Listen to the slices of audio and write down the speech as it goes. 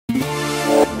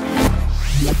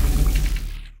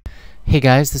Hey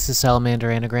guys, this is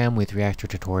Salamander Anagram with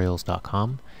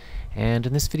reaktortutorials.com, and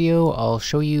in this video I'll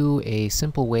show you a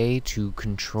simple way to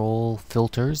control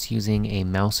filters using a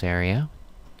mouse area.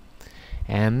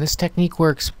 And this technique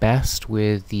works best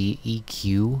with the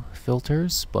EQ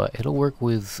filters, but it'll work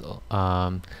with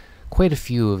quite a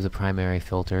few of the primary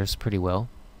filters pretty well.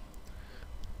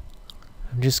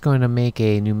 I'm just going to make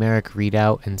a numeric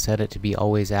readout and set it to be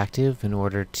always active in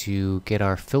order to get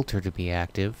our filter to be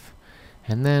active.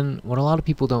 And then what a lot of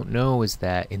people don't know is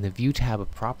that in the View tab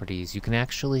of Properties you can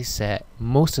actually set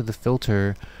most of the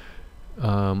filter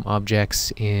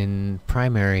objects in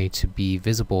primary to be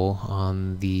visible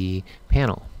on the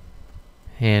panel.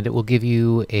 And it will give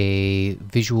you a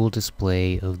visual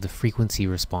display of the frequency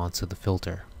response of the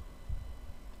filter.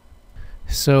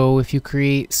 So if you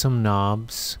create some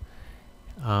knobs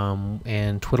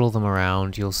and twiddle them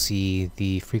around, you'll see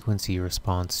the frequency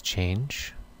response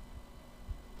change.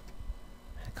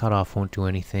 Cutoff won't do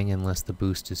anything unless the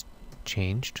boost is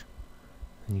changed,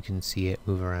 and you can see it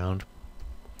move around.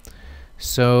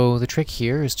 So the trick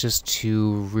here is just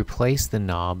to replace the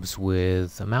knobs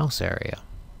with a mouse area.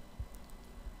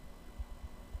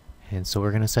 And so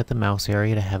we're going to set the mouse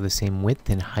area to have the same width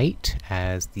and height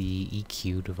as the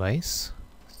EQ device.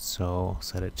 So I'll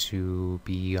set it to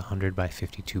be 100 by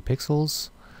 52 pixels.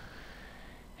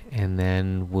 And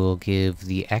then we'll give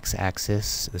the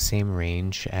x-axis the same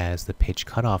range as the pitch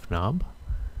cutoff knob.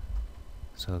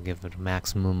 So I'll give it a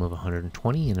maximum of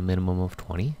 120 and a minimum of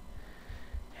 20.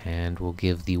 And we'll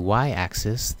give the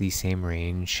y-axis the same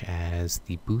range as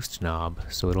the boost knob,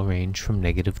 so it'll range from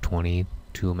 -20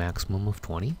 to a maximum of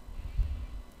 20.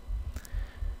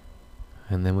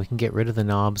 And then we can get rid of the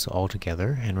knobs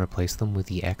altogether and replace them with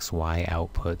the x-y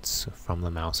outputs from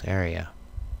the mouse area.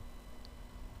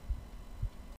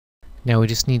 Now we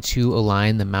just need to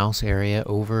align the mouse area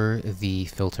over the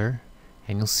filter,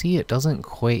 and you'll see it doesn't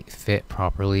quite fit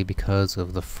properly because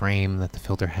of the frame that the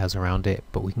filter has around it,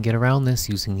 but we can get around this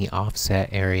using the offset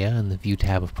area in the View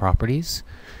tab of Properties.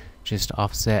 Just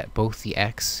offset both the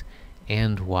x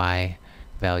and y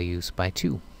values by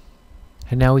 2.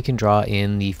 And now we can draw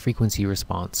in the frequency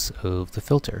response of the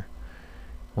filter.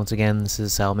 Once again, this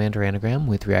is Salamander Anagram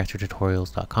with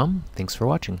reaktortutorials.com. Thanks for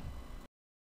watching.